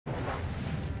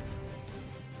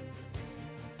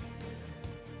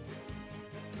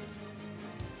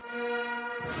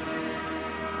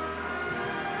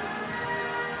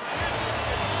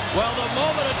Well, the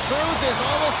moment of truth is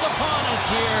almost upon us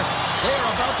here. They are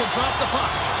about to drop the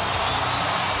puck.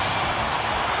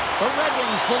 The Red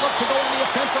Wings will look to go on the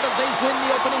offensive as they win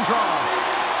the opening draw.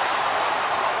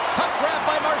 Puck grab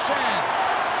by Marchand.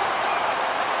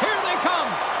 Here they come.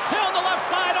 Down the left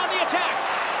side on the attack.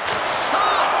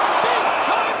 Shot! Big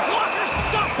time blocker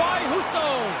stopped by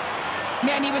Husso.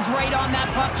 Man, he was right on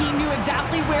that puck. He knew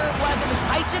exactly where it was. It was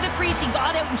tight to the crease. He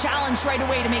got out and challenged right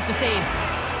away to make the save.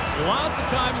 Lots of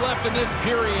time left in this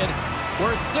period.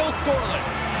 We're still scoreless.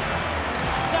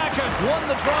 Sack has won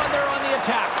the draw there on the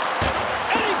attack.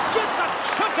 And he gets a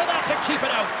chunk of that to keep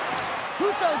it out.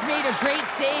 Husso's made a great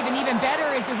save, and even better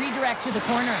is the redirect to the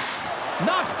corner.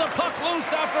 Knocks the puck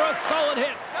loose after a solid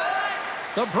hit.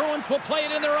 The Bruins will play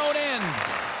it in their own end.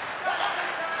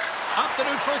 Up the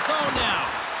neutral zone now.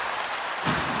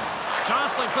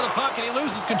 Jostling for the puck, and he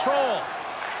loses control.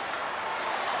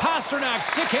 Pasternak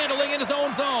stick handling in his own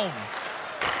zone.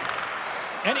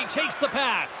 And he takes the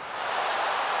pass.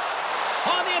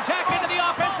 On the attack into the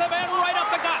offensive end, right up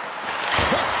the gut.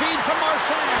 Quick feed to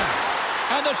Marchand.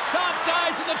 And the shot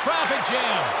dies in the traffic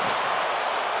jam.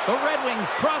 The Red Wings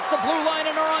cross the blue line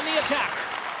and are on the attack.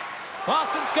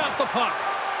 Boston's got the puck.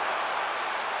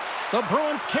 The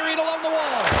Bruins carry it along the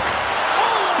wall.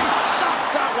 Oh, and he stops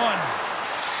that one.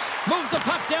 Moves the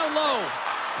puck down low.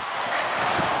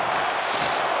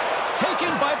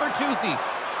 Taken by Bertuzzi.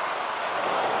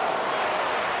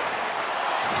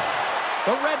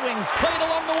 The Red Wings played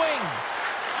along the wing.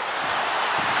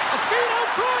 A feed out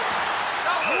front.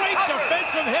 Great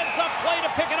defensive heads-up play to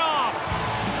pick it off.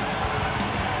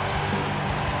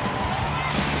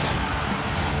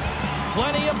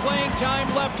 Plenty of playing time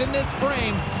left in this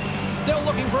frame. Still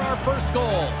looking for our first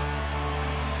goal.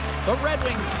 The Red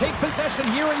Wings take possession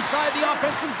here inside the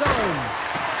offensive zone.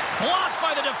 Blocked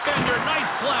by the defender.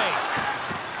 Nice play.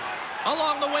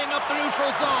 Along the wing up the neutral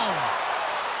zone.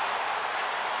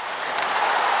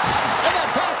 And that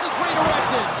pass is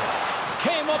redirected.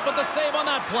 Came up with the save on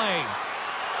that play.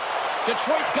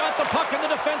 Detroit's got the puck in the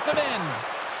defensive end.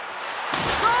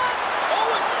 Shot!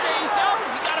 Oh, it stays out.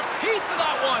 He got a piece of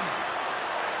that one.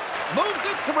 Moves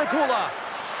it to Rikula.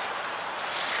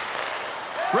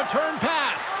 Return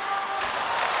pass.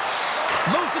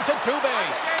 Moves it to Dubé.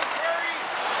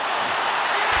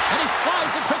 And he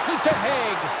slides it quickly to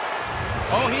Haig.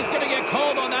 Oh, he's going to get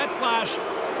called on that slash.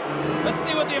 Let's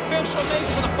see what the official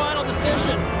makes for the final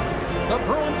decision. The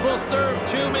Bruins will serve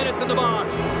 2 minutes in the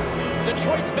box.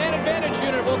 Detroit's man advantage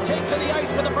unit will take to the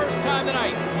ice for the first time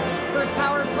tonight. First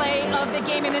power play of the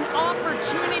game and an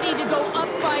opportunity to go up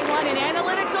by one. And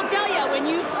analytics will tell you, when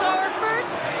you score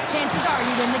first, chances are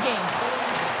you win the game.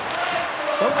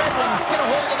 The Red Wings get a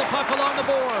hold of the puck along the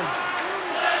boards.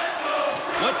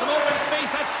 With some open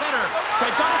space at center.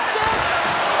 They've got a stick.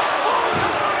 Oh,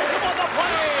 denies him on the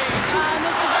play. And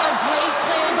this is a great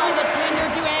play by the tender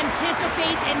to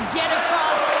anticipate and get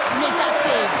across to make that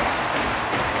save.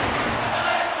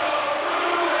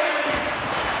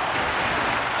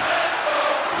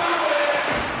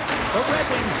 The Red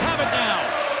Wings have it now.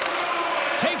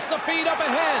 Takes the feed up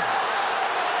ahead.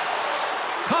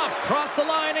 Cops cross the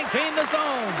line and gain the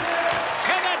zone.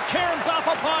 And that caroms off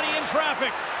a body in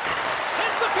traffic.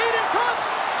 Sends the feed in front.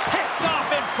 Picked off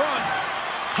in front.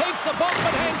 Takes the bump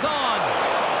and hangs on.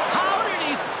 How did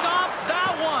he stop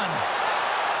that one?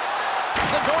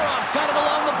 Zadorov's got it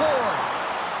along the boards.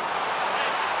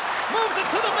 Moves it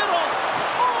to the middle.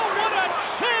 Oh, what a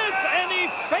chance! And he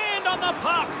fanned on the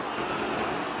puck.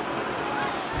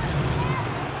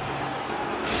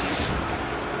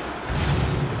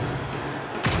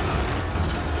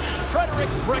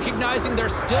 Fredericks recognizing they're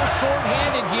still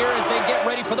short-handed here as they get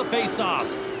ready for the face-off.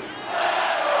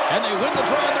 And they win the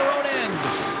draw on their own end.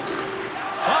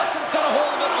 Boston's got a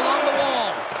hold of it along the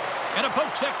wall. And a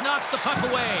poke check knocks the puck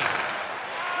away.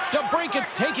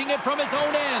 DeBrinket's taking it from his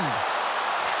own end.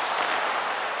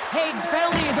 Haig's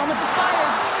penalty is almost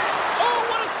expired. Oh,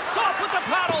 what a stop with the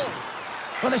paddle!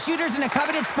 Well, the shooter's in a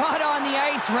coveted spot on the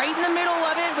ice, right in the middle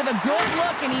of it with a good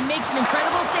look, and he makes an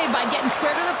incredible save by getting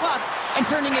square to the puck and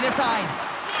turning it aside.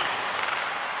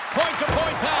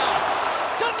 Point-to-point pass.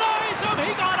 Denies him.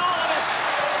 He got all of it.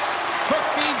 Quick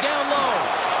feed down low.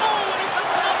 Oh, and it's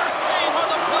another save on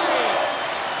the play.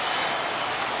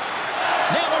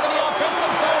 Now into the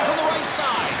offensive zone from the right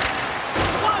side.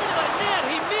 Wide of the net.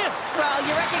 He missed. Well,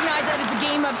 you recognize that as a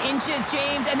game of inches,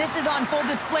 James, and this is on full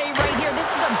display right here. This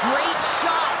is a great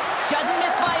shot. Doesn't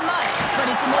miss by much, but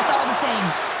it's a miss all the same.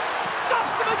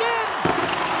 Stuffs him again.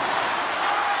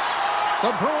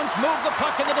 The Bruins move the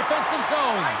puck in the defensive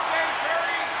zone.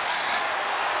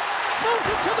 Moves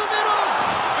it to the middle.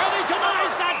 And he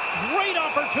denies that great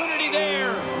opportunity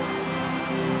there.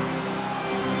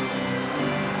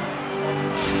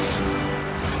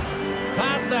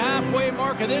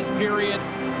 mark of this period.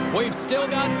 We've still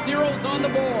got zeros on the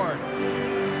board.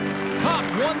 Cops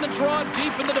won the draw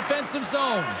deep in the defensive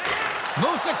zone.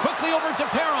 Moves it quickly over to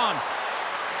Perron.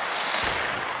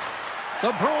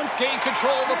 The Bruins gain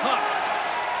control of the puck.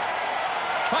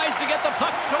 Tries to get the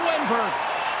puck to Wenberg.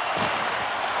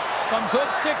 Some good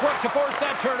stick work to force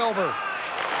that turnover.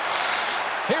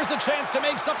 Here's a chance to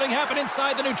make something happen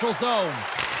inside the neutral zone.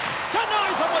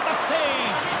 Denies him with the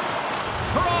save.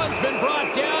 Perron's been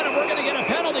brought down, and we're going to get a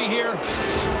penalty here.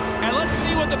 And let's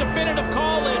see what the definitive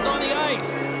call is on the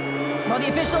ice. Well, the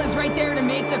official is right there to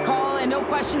make the call, and no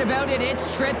question about it,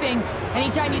 it's tripping.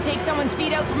 Anytime you take someone's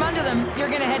feet out from under them, you're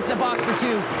going to head to the box for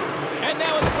two. And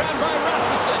now it's grabbed by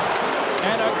Rasmussen.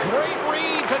 And a great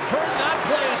read to turn that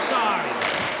play aside.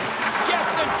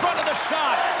 Gets in front of the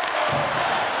shot.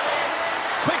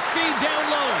 Quick feed down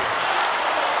low.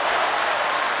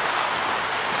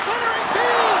 Centering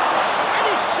feed. And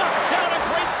he shuts down a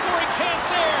great scoring chance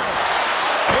there.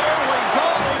 There we go.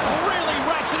 They've really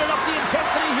ratcheted up the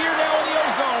intensity here now in the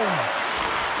O-zone.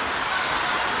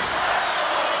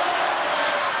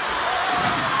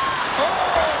 Oh,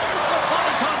 there's some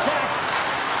body contact.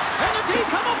 And the team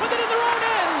come up with it in their own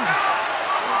end.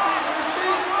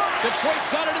 Detroit's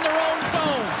got it in their own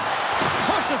zone.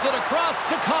 Pushes it across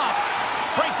to Kopp.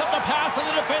 Breaks up the pass in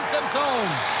the defensive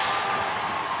zone.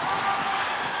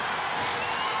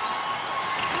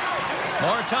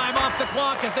 More time off the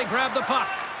clock as they grab the puck.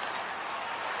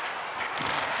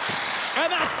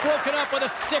 And that's broken up with a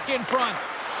stick in front.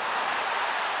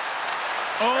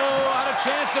 Oh, had a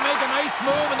chance to make a nice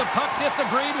move, and the puck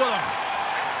disagreed with him.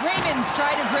 Raymond's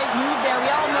tried a great move there. We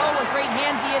all know what great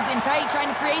hands he is in tight,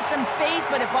 trying to create some space,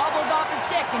 but it bobbled off his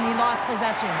stick, and he lost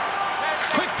possession.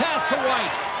 Quick pass to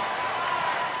White.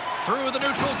 Through the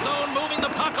neutral zone, moving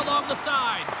the puck along the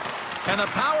side. And the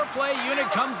power play unit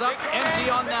comes up empty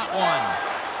on that one.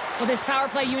 Well, this power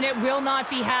play unit will not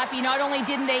be happy. Not only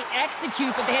didn't they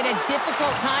execute, but they had a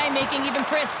difficult time making even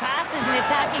crisp passes and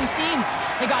attacking seams.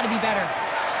 They got to be better.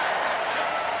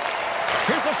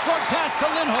 Here's a short pass to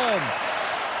Lindholm.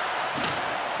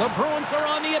 The Bruins are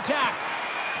on the attack.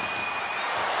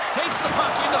 Takes the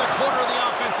puck into the corner of the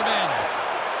offensive end.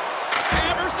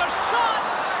 Hammers a shot,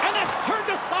 and that's turned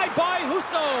aside by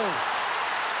Husso.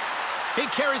 He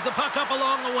carries the puck up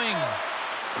along the wing.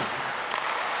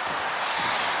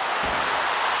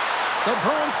 The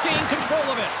Bruins gain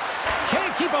control of it.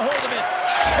 Can't keep a hold of it.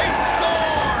 He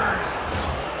scores!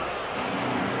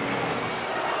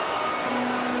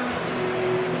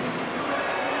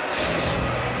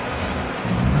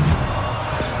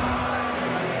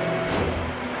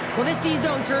 Well, this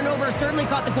D-zone turnover certainly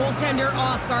caught the goaltender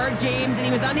off guard, James, and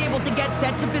he was unable to get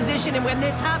set to position. And when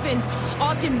this happens,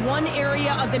 often one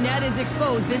area of the net is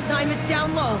exposed. This time it's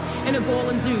down low, and a goal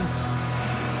ensues.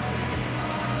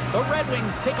 The Red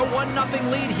Wings take a 1-0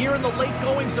 lead here in the late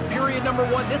goings of period number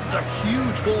 1. This is a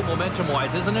huge goal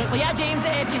momentum-wise, isn't it? Well, yeah, James,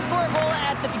 if you score a goal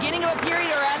at the beginning of a period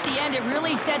or at the end, it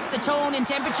really sets the tone and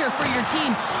temperature for your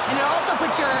team. And it also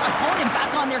puts your opponent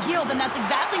back on their heels, and that's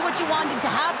exactly what you wanted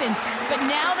to happen. But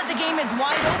now that the game is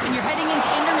wide open, you're heading into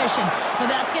intermission. So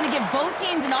that's going to give both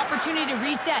teams an opportunity to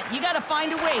reset. You got to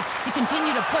find a way to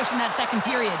continue to push in that second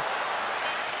period.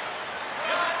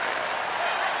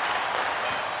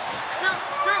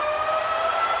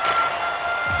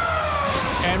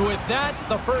 And with that,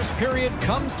 the first period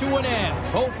comes to an end.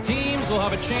 Both teams will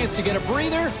have a chance to get a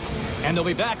breather, and they'll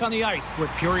be back on the ice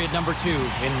with period number 2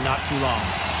 in not too long.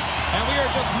 And we are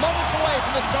just moments away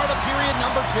from the start of period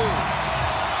number 2.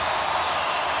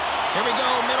 Here we go,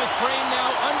 middle frame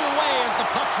now underway as the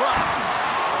puck drops.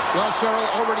 Well, Cheryl,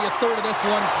 already a third of this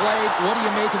one played. What do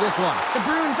you make of this one? The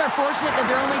Bruins are fortunate that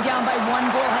they're only down by 1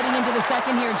 goal heading into the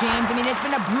second here, James. I mean, it's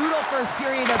been a brutal first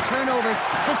period of turnovers.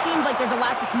 Just seems like there's a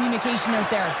lack of communication out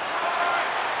there.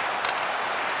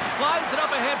 Slides it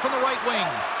up ahead from the right wing.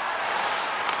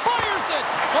 Fires it!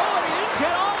 Oh, he didn't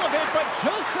get all of it, but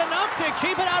just enough to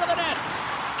keep it out of the net.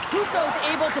 Husso's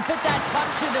able to put that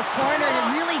puck to the corner, and it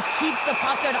really keeps the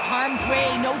puck out of harm's way.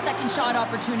 No second shot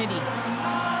opportunity.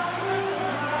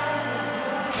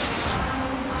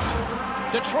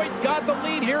 Detroit's got the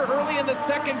lead here early in the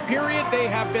second period. They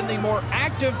have been the more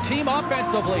active team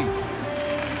offensively.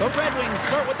 The Red Wings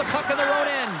start with the puck on their own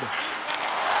end.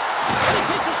 And he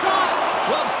takes a shot.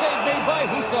 Glove save made by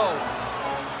Husso.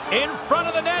 In front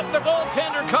of the net, the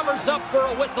goaltender covers up for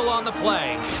a whistle on the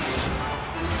play.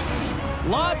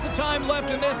 Lots of time left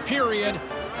in this period.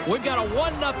 We've got a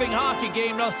 1-0 hockey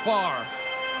game thus far.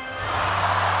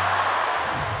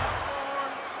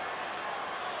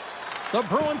 The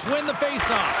Bruins win the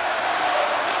faceoff.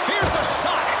 Here's a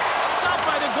shot. Stopped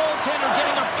by the goaltender,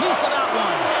 getting a piece of that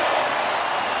one.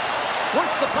 We're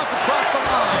puck across the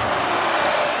line.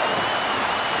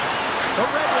 The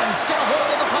Red Wings get a hold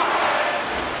of the puck.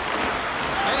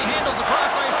 And he handles a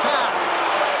cross-ice pass.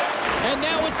 And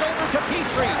now it's over to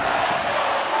Petrie.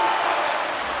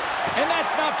 And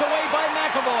that's knocked away by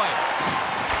McAvoy.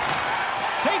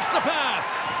 Takes the pass.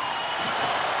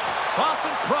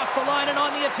 Boston's crossed the line and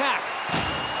on the attack.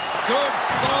 Good,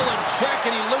 solid check,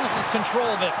 and he loses control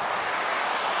of it.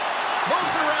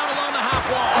 Moves it around along the half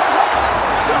wall.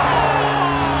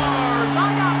 Scores! I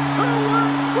got 2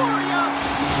 words for you.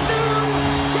 New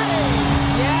game.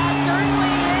 Yeah,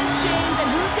 certainly is, James. And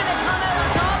who's going to come out on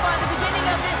top by the beginning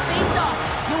of this faceoff?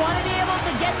 You want to be able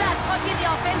to get that puck in the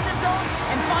offensive zone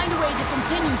and find a way to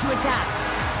continue to attack.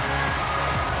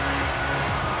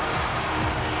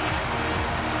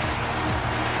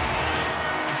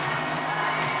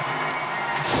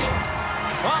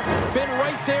 Boston's been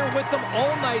right there with them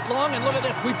all night long, and look at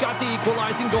this, we've got the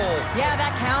equalizing goal. Yeah,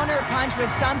 that counter punch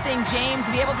was something, James.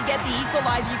 To be able to get the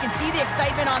equalizer, you can see the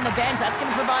excitement on the bench. That's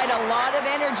going to provide a lot of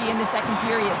energy in the second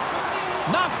period.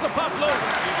 Knocks the puck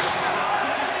loose.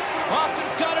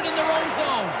 Boston's got it in their own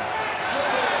zone.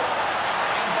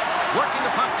 Working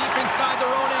the puck deep inside their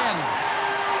own end.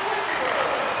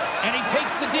 And he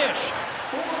takes the dish.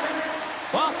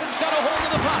 Boston's got a hold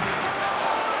of the puck.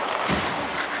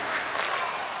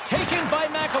 Taken by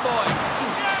McAvoy.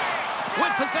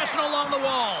 With possession along the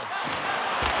wall.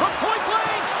 From point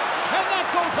blank. And that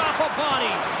goes off a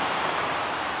body.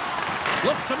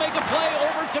 Looks to make a play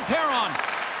over to Perron.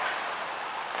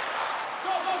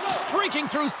 Streaking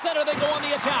through center, they go on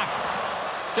the attack.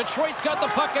 Detroit's got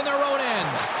the puck in their own end.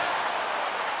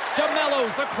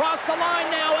 DeMello's across the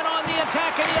line now and on the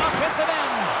attack in the offensive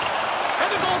end.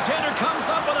 And the goaltender comes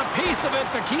up with a piece of it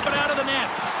to keep it out of the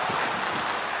net.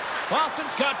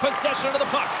 Boston's got possession of the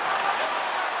puck.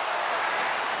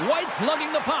 White's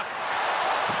lugging the puck.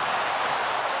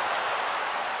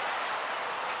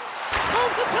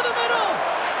 Moves it to the middle.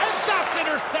 And that's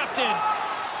intercepted.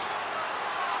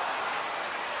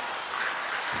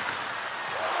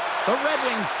 The Red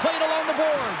Wings played along the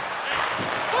boards.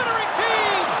 Centering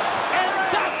feed. And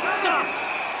that's stopped.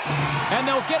 And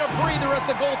they'll get a breather as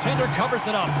the goaltender covers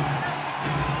it up.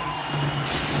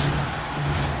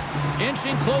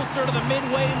 Inching closer to the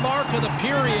midway mark of the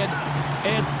period.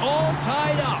 It's all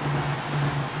tied up.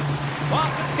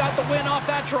 Boston's got the win off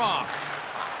that draw.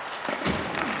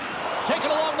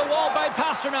 Taken along the wall by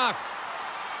Pasternak.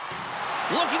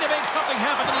 Looking to make something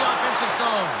happen in the offensive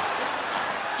zone.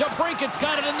 DeBrincat's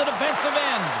got it in the defensive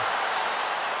end.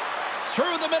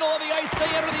 Through the middle of the ice, they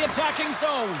enter the attacking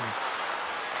zone.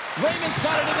 Raymond's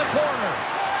got it in the corner.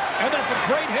 And that's a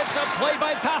great heads-up play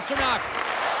by Pasternak.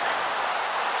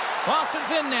 Boston's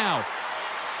in now.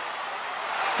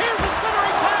 Here's a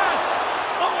centering pass.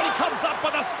 Oh, and he comes up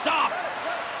with a stop.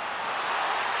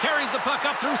 Carries the puck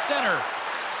up through center.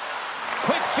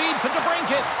 Quick feed to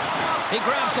DeBrincat. He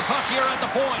grabs the puck here at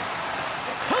the point.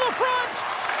 To the front.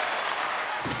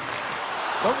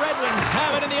 The Red Wings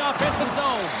have it in the offensive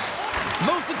zone.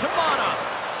 Moves it to Mata.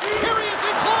 Here he is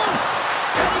in close.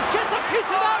 And he gets a piece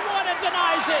of that one and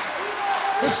denies it.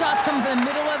 The shot's coming from the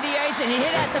middle of the ice, and he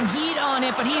has some heat on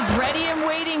it, but he's ready and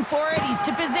waiting for it. He's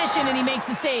to position, and he makes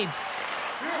the save.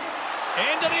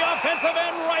 Into the offensive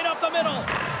end, right up the middle.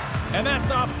 And that's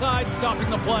offside, stopping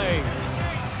the play.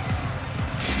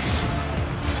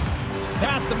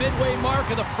 Past the midway mark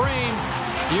of the frame,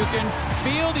 you can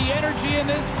feel the energy in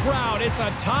this crowd. It's a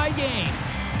tie game.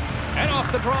 And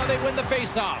off the draw, they win the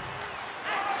faceoff.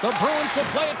 The Bruins will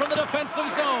play it from the defensive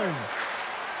zone.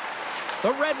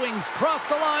 The Red Wings cross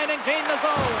the line and gain the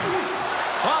zone.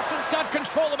 Boston's got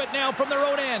control of it now from their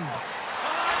own end.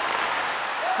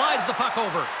 Slides the puck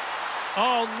over.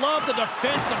 Oh, love the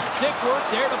defensive stick work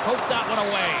there to poke that one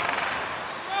away.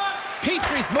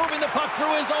 Petrie's moving the puck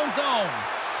through his own zone.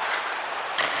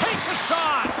 Takes a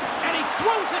shot, and he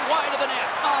throws it wide of the net.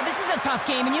 Oh, this is a tough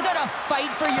game, and you got to fight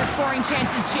for your scoring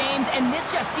chances, James, and this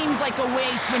just seems like a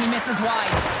waste when he misses wide.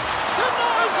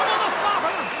 Denies him on the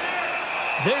stopper.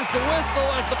 There's the whistle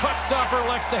as the puck stopper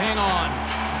elects to hang on.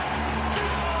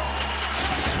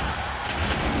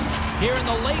 Here in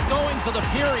the late goings of the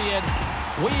period,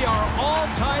 we are all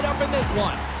tied up in this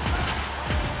one.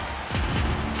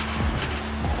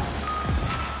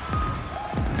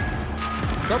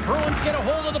 The Bruins get a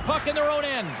hold of the puck in their own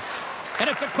end. And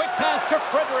it's a quick pass to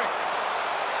Frederick.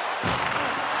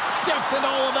 Steps into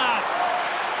all of that.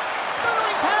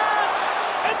 Centering pass.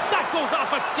 And that goes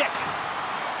off a stick.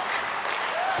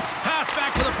 Pass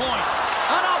back to the point.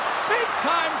 On a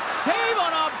big-time save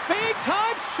on a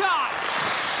big-time shot.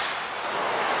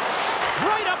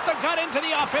 Right up the gut into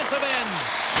the offensive end.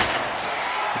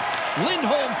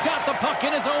 Lindholm's got the puck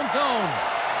in his own zone.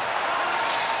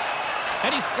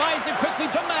 And he slides it quickly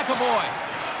to McAvoy.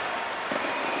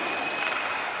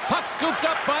 Puck scooped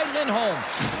up by Lindholm.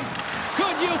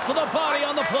 Good use of the body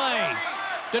on the play.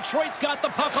 Detroit's got the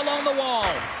puck along the wall.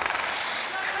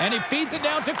 And he feeds it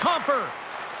down to Comfer.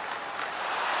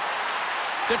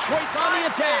 Detroit's on the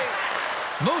attack.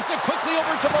 Moves it quickly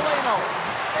over to Valeno.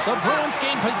 The Bruins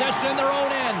gain possession in their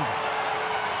own end.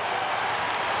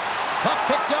 Puck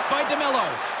picked up by DeMello.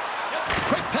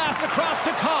 Quick pass across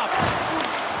to Kopp.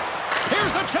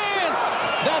 Here's a chance.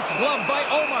 That's gloved by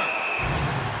Omar.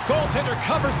 Goaltender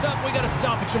covers up. We got a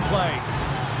stoppage in play.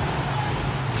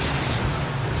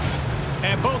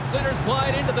 And both centers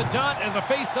glide into the dot as a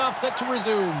face-off set to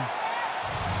resume.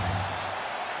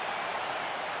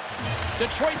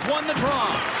 Detroit's won the draw.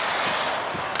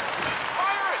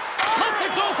 Lets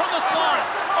it go from the slot.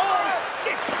 Oh,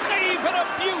 stick save and a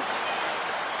beaut.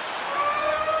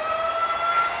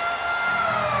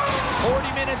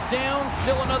 40 minutes down,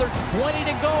 still another 20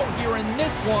 to go here in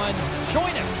this one.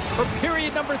 Join us for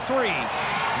period number 3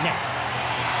 next.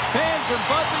 Fans are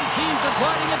buzzing. Teams are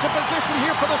gliding into position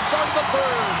here for the start of the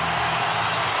third.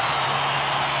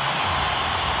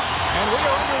 And we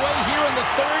are underway here in the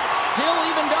third. Still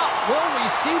evened up. Will we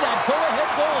see that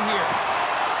go-ahead goal here?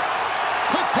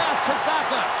 Quick pass to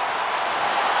Saka.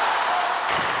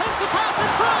 Sends the pass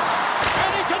in front.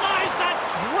 And he denies that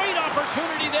great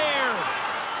opportunity there.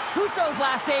 Husso's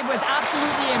last save was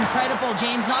absolutely incredible,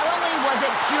 James. Not only was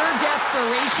it pure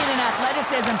desperation and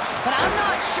athleticism, but I'm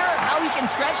not sure how he can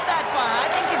stretch that far. I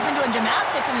think he's been doing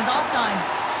gymnastics in his off time.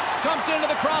 Dumped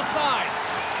into the cross side.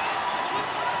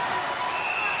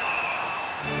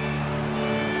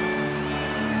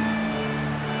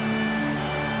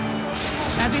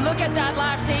 As we look at that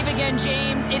last save again,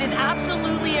 James, it is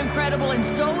absolutely incredible and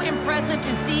so impressive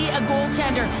to see a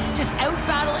goaltender just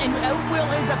out-battle and out-will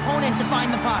his opponent to find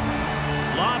the puck.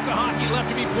 Lots of hockey left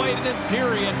to be played in this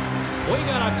period. We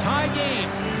got a tie game.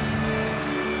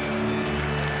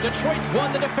 Detroit's won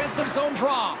the defensive zone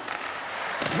draw.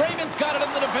 Raymond's got it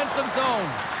in the defensive zone.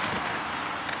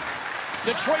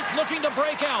 Detroit's looking to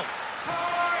break out.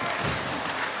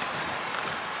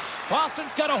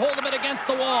 Boston's got a hold of it against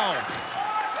the wall.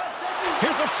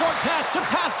 Here's a short pass to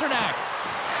Pasternak.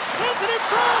 Sends it in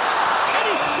front, and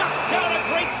he shuts down a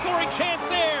great scoring chance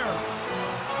there.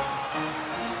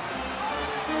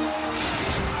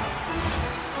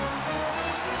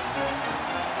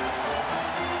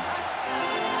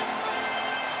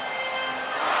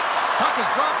 Puck is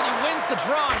dropped, and he wins the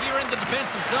draw here in the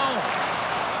defensive zone.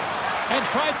 And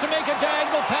tries to make a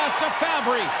diagonal pass to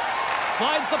Fabry.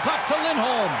 Slides the puck to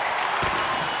Lindholm.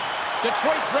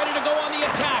 Detroit's ready to go on the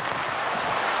attack.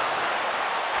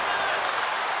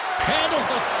 Handles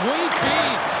a sweet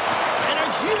feed. And a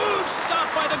huge stop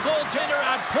by the goaltender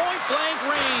at point-blank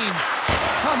range.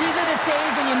 Well, these are the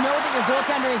saves when you know that your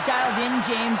goaltender is dialed in,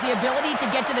 James. The ability to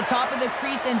get to the top of the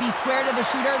crease and be square to the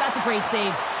shooter, that's a great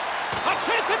save. A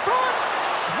chance in front.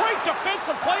 Great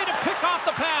defensive play to pick off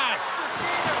the pass.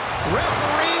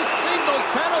 Referee signals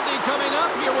penalty coming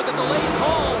up here with a delayed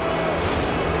call.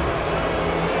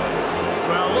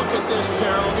 Well, look at this,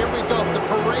 Cheryl. Here we go. The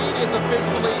parade is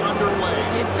officially underway.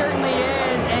 It certainly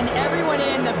is, and everyone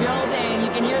in the building, you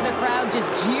can hear the crowd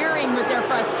just jeering with their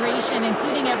frustration,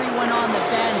 including everyone on the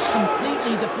bench,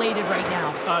 completely deflated right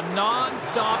now. A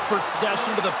non-stop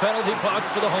procession to the penalty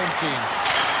box for the home team.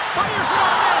 Fires it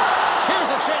on net.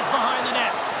 Here's a chance behind the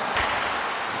net.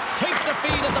 Takes the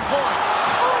feed at the point.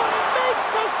 Oh, and he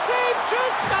makes a save,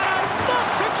 just not enough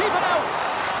to keep it out.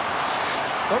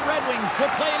 The Red Wings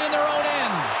will play it in their own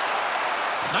end.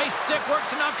 Nice stick work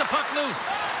to knock the puck loose.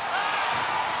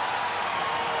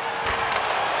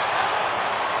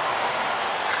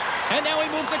 And now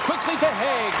he moves it quickly to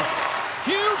Haig.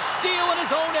 Huge steal in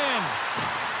his own end.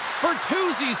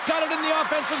 Bertuzzi's got it in the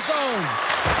offensive zone.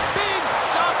 Big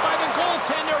stop by the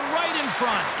goaltender right in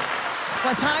front.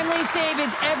 A timely save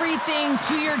is everything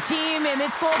to your team, and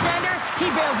this goaltender, he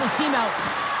bails his team out.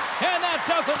 And that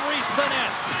doesn't reach the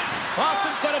net.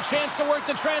 Boston's got a chance to work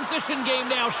the transition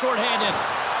game now, shorthanded.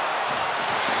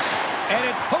 And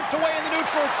it's poked away in the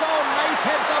neutral zone. Nice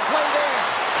heads-up play there.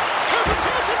 There's a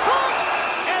chance in front,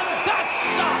 and that's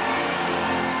stopped.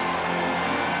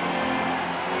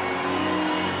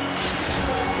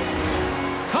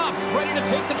 Kopp's ready to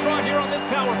take the draw here on this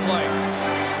power play.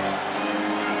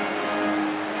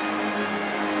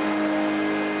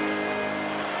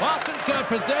 Boston's got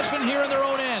possession here in their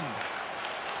own end.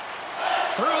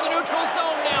 Through the neutral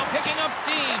zone now, picking up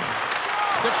steam.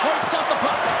 Detroit's got the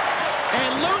puck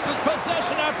and loses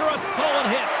possession after a solid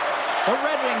hit. The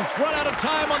Red Wings run out of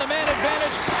time on the man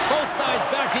advantage. Both sides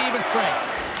back to even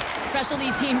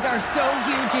specialty teams are so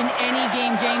huge in any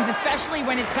game, James, especially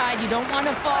when it's tied. You don't want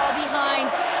to fall behind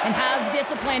and have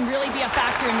discipline really be a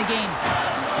factor in the game.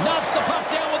 Knocks the puck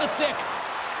down with a stick.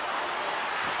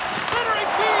 Centering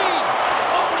feed.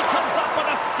 Oh, he comes up with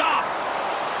a stop.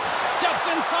 Steps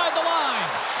inside the line.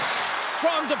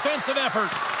 Strong defensive effort.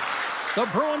 The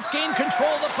Bruins gain control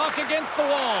of the puck against the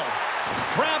wall.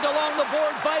 Grabbed along the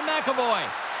boards by McAvoy.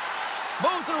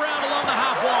 Moves it around along the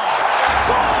half wall.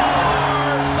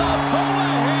 Scores! The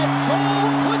go-ahead goal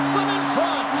puts them in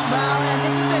front. Well, and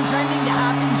this has been trending to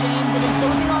happen, James. They've been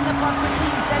closing on the puck quickly.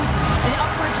 He sends an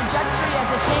upward trajectory as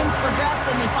his games progress,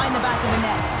 and they find the back of the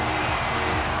net.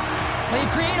 Well, you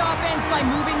create offense by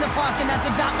moving the puck, and that's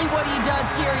exactly what he does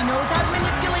here. He knows how to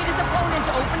manipulate his opponent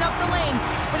to open up the lane,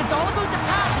 but it's all about the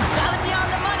pass. It's got to be on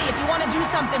the money if you want to do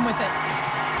something with it.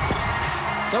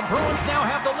 The Bruins now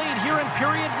have the lead here in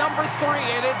period number 3,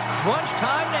 and it's crunch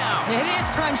time now. It is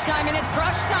crunch time, and it's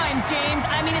crush times, James.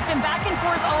 I mean, it's been back and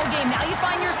forth all game. Now you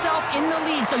find yourself in the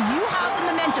lead, so you have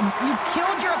the momentum. You've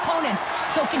killed your opponents,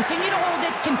 so continue to hold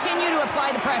it, continue to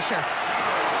apply the pressure.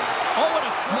 Oh, and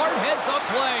a smart heads-up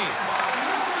play.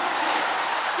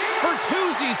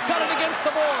 Bertuzzi's got it against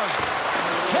the boards.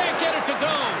 Can't get it to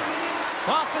go.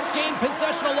 Boston's gained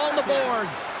possession along the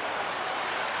boards.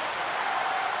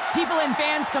 People and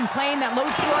fans complain that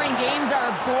low-scoring games are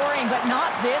boring, but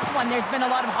not this one. There's been a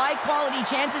lot of high-quality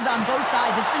chances on both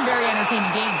sides. It's been a very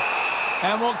entertaining game.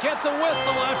 And we'll get the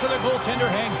whistle after the goaltender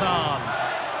hangs on.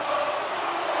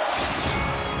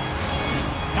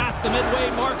 Past the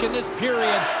midway mark in this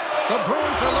period, the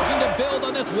Bruins are looking to build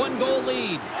on this one-goal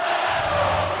lead.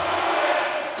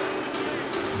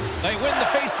 They win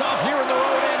the face-off here in their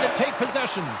own end to take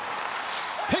possession.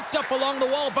 Picked up along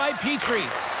the wall by Petrie.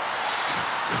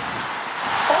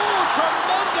 Oh,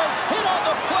 tremendous hit on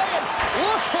the play, and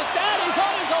look at that, he's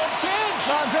on his own bench.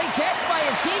 Oh, great catch by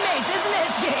his teammates, isn't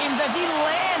it, James, as he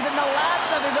lands in the laps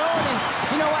of his own. And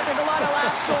you know what, there's a lot of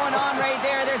laps going on right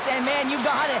there. They're saying, man, you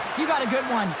got it. You got a good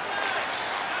one.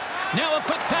 Now a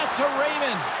quick pass to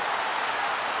Raymond.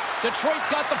 Detroit's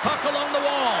got the puck along the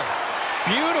wall.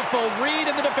 Beautiful read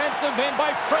in the defensive end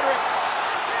by Frederick.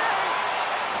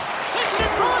 Sends it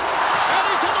in front, and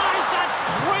he denies that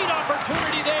great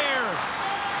opportunity there.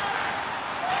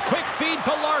 Quick feed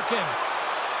to Larkin.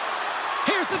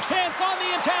 Here's a chance on the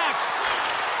attack.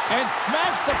 And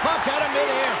smacks the puck out of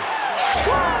midair.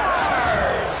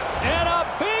 Scores! And a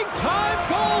big-time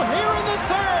goal here in the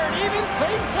third. Evens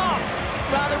things up.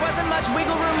 Well, there wasn't much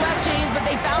wiggle room left, James, but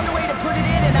they found a way to put it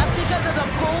in, and that's because of the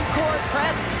full court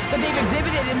press that they've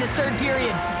exhibited in this third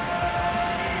period.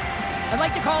 I'd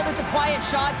like to call this a quiet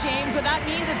shot, James. What that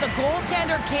means is the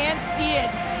goaltender can't see it.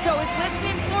 So he's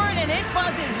listening for it, and it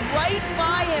buzzes right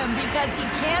by him because he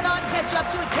cannot catch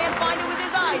up to it, can't find it with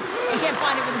his eyes, and can't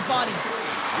find it with his body.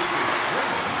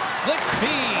 Slick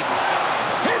feed.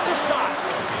 Here's a shot.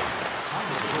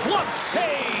 Glove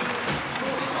save.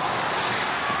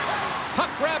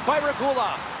 Puck grab by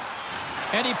Regula.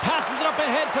 And he passes it up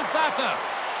ahead to Zaka.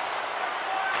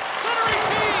 Centering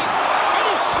feed. And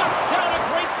he shuts down a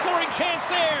great scoring chance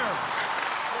there.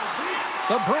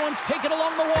 The Bruins take it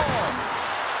along the wall.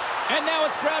 And now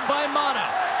it's grabbed by Mata.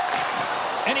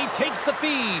 And he takes the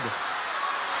feed.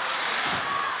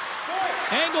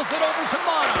 Angles it over to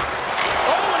Mata.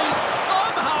 Oh, and he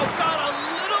somehow got a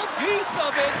little piece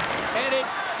of it. And it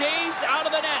stays out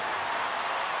of the net.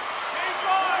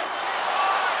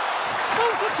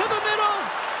 Moves it to the middle.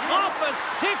 Off a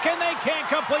stick, and they can't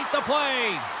complete the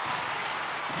play.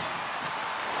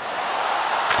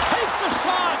 Takes a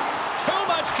shot. Too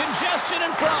much congestion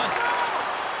in front.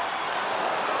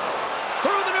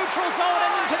 Through the neutral zone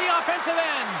and into the offensive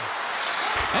end.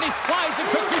 And he slides it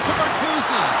quickly to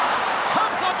Bertuzzi.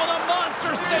 Comes up with a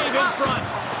monster save in front.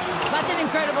 That's an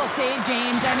incredible save,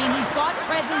 James. I mean, he's got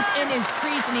presence in his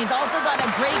crease, and he's also got a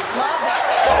great glove.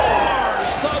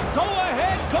 Scores! The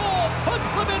go-ahead goal puts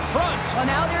them in front. Well,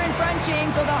 now they're in front,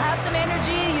 James, so they'll have some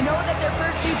energy. You know that their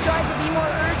first two strides will be more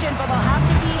urgent, but they'll have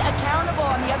to be accountable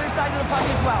on the other side of the puck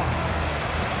as well.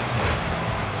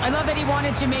 I love that he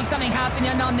wanted to make something happen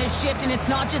on this shift, and it's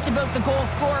not just about the goal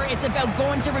scorer, it's about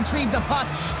going to retrieve the puck.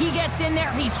 He gets in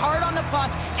there, he's hard on the puck,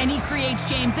 and he creates,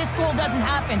 James. This goal doesn't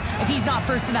happen if he's not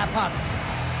first to that puck.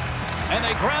 And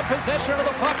they grab possession of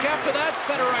the puck after that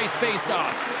center ice face-off.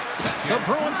 The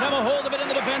Bruins have a hold of it in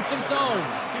the defensive zone.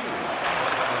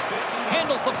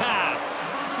 Handles the pass.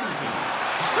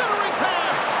 Centering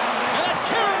pass, and it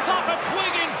carries off a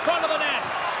twig in front of the net.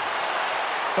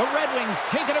 The Red Wings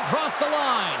take it across the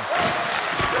line.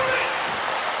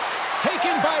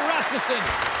 Taken by Rasmussen.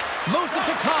 Moves it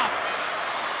to Kopp.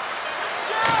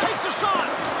 Takes a shot.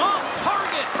 Off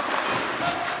target.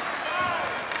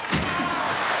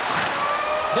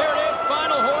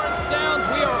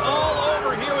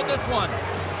 this one.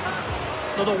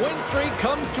 So the win streak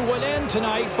comes to an end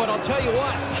tonight, but I'll tell you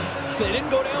what, they didn't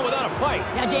go down without a fight.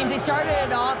 Yeah, James, they started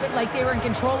it off like they were in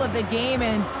control of the game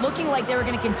and looking like they were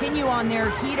going to continue on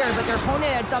their heater, but their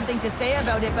opponent had something to say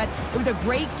about it. But it was a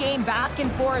great game, back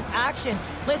and forth action.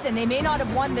 Listen, they may not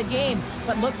have won the game,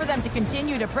 but look for them to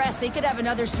continue to press. They could have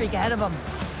another streak ahead of them.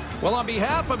 Well, on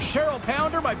behalf of Cheryl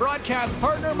Pounder, my broadcast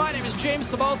partner, my name is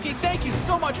James Cybulski. Thank you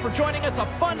so much for joining us. A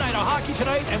fun night of hockey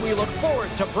tonight, and we look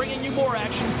forward to bringing you more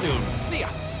action soon. See ya.